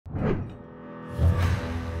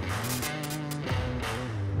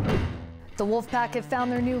The Wolfpack have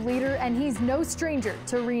found their new leader, and he's no stranger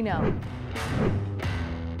to Reno.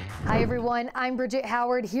 Hi everyone, I'm Bridget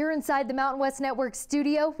Howard here inside the Mountain West Network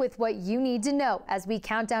studio with what you need to know as we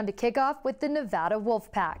count down to kickoff with the Nevada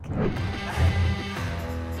Wolfpack.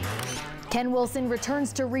 Ken Wilson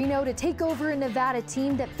returns to Reno to take over a Nevada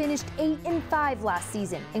team that finished 8-5 last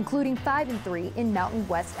season, including 5-3 in Mountain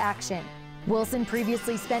West action. Wilson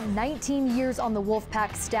previously spent 19 years on the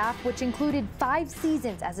Wolfpack staff, which included 5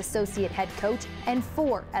 seasons as associate head coach and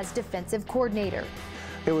 4 as defensive coordinator.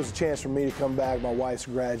 It was a chance for me to come back. My wife's a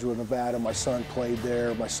graduate of Nevada. My son played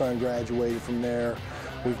there. My son graduated from there.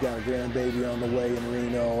 We've got a grandbaby on the way in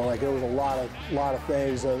Reno. Like, there was a lot of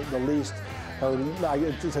things. To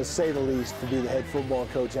say the least, to be the head football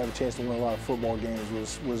coach and have a chance to win a lot of football games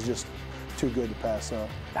was just too good to pass up.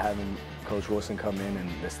 Having Coach Wilson come in and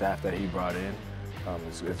the staff that he brought in,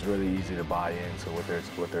 it's really easy to buy into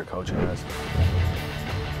what they're coaching us.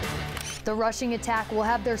 The rushing attack will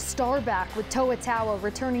have their star back with Toa Taua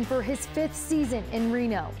returning for his 5th season in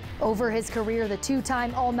Reno. Over his career, the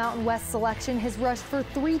 2-time All-Mountain West selection has rushed for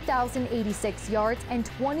 3,086 yards and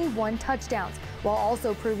 21 touchdowns, while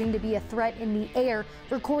also proving to be a threat in the air,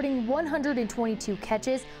 recording 122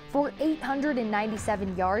 catches for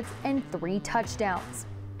 897 yards and 3 touchdowns.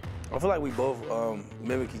 I feel like we both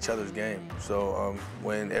mimic each other's game. So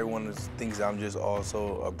when everyone thinks I'm just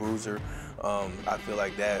also a bruiser, I feel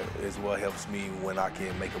like that is what helps me when I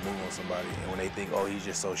can make a move on somebody. And when they think, oh, he's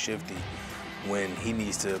just so shifty, when he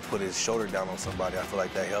needs to put his shoulder down on somebody, I feel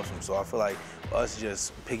like that helps him. So I feel like us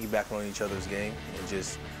just piggybacking on each other's game and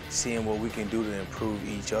just seeing what we can do to improve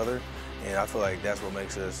each other. And I feel like that's what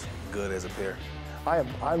makes us good as a pair.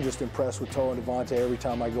 I'm just impressed with Toa and Devontae every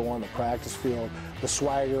time I go on the practice field. The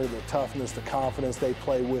swagger, the toughness, the confidence they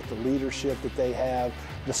play with, the leadership that they have,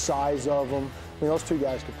 the size of them. I mean, those 2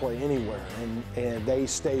 guys could play anywhere, and they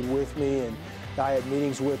stayed with me, and I had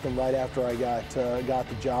meetings with them right after I got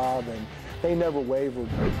the job, and they never wavered.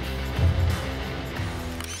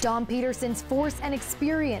 Don Peterson's force and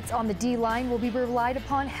experience on the D-line will be relied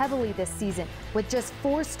upon heavily this season, with just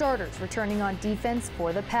 4 starters returning on defense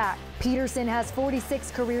for the Pack. Peterson has 46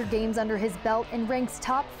 career games under his belt and ranks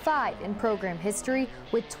top 5 in program history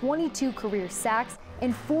with 22 career sacks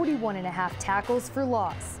and 41.5 tackles for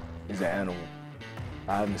loss. He's an animal.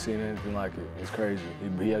 I haven't seen anything like it. It's crazy.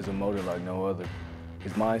 He has a motor like no other.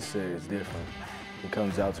 His mindset is different. He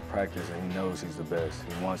comes out to practice and he knows he's the best.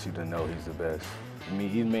 He wants you to know he's the best. I mean,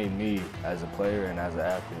 he made me, as a player and as an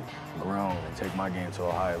athlete, grown and take my game to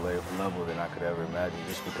a higher level than I could ever imagine,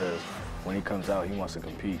 just because when he comes out, he wants to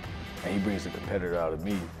compete, and he brings the competitor out of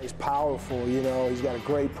me. He's powerful, you know, he's got a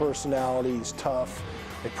great personality, he's tough,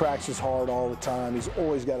 he practices hard all the time, he's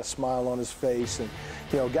always got a smile on his face, and,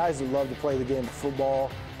 you know, guys that love to play the game of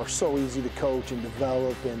football are so easy to coach and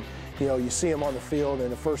develop, and you know, you see him on the field,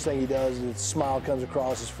 and the first thing he does is a smile comes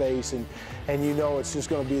across his face, and you know it's just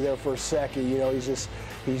going to be there for a second. You know, he's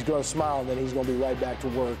going to smile, and then he's going to be right back to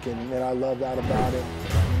work, and I love that about him.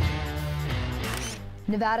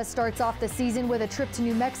 Nevada starts off the season with a trip to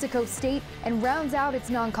New Mexico State and rounds out its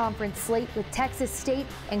non-conference slate with Texas State,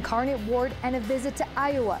 Incarnate Ward, and a visit to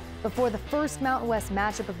Iowa before the first Mountain West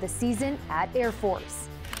matchup of the season at Air Force.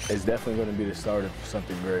 It's definitely going to be the start of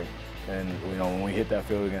something great. And you know, when we hit that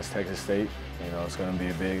field against Texas State, you know, it's going to be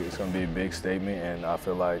a big statement. And I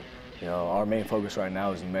feel like, you know, our main focus right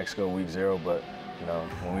now is New Mexico week 0. But you know,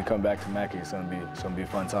 when we come back to Mackey, it's going to be a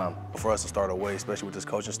fun time. For us to start away, especially with this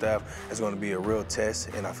coaching staff, it's going to be a real test.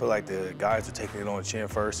 And I feel like the guys are taking it on the chin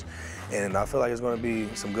first. And I feel like it's going to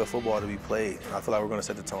be some good football to be played. And I feel like we're going to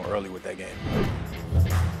set the tone early with that game.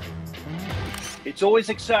 It's always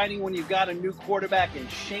exciting when you've got a new quarterback, and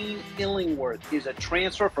Shane Illingworth is a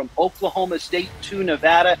transfer from Oklahoma State to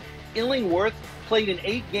Nevada. Illingworth played in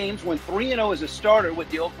 8 games, went 3-0 as a starter with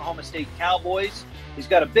the Oklahoma State Cowboys. He's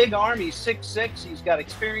got a big arm. He's 6'6". He's got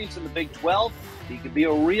experience in the Big 12. He could be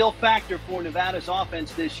a real factor for Nevada's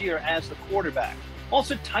offense this year as the quarterback.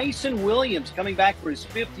 Also, Tyson Williams coming back for his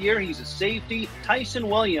 5th year. He's a safety. Tyson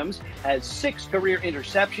Williams has 6 career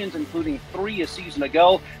interceptions, including 3 a season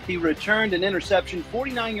ago. He returned an interception,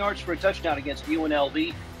 49 yards for a touchdown against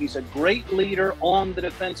UNLV. He's a great leader on the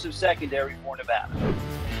defensive secondary for Nevada.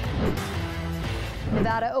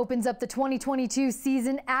 Nevada opens up the 2022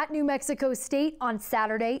 season at New Mexico State on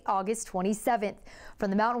Saturday, August 27th. From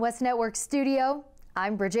the Mountain West Network studio,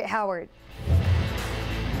 I'm Bridget Howard.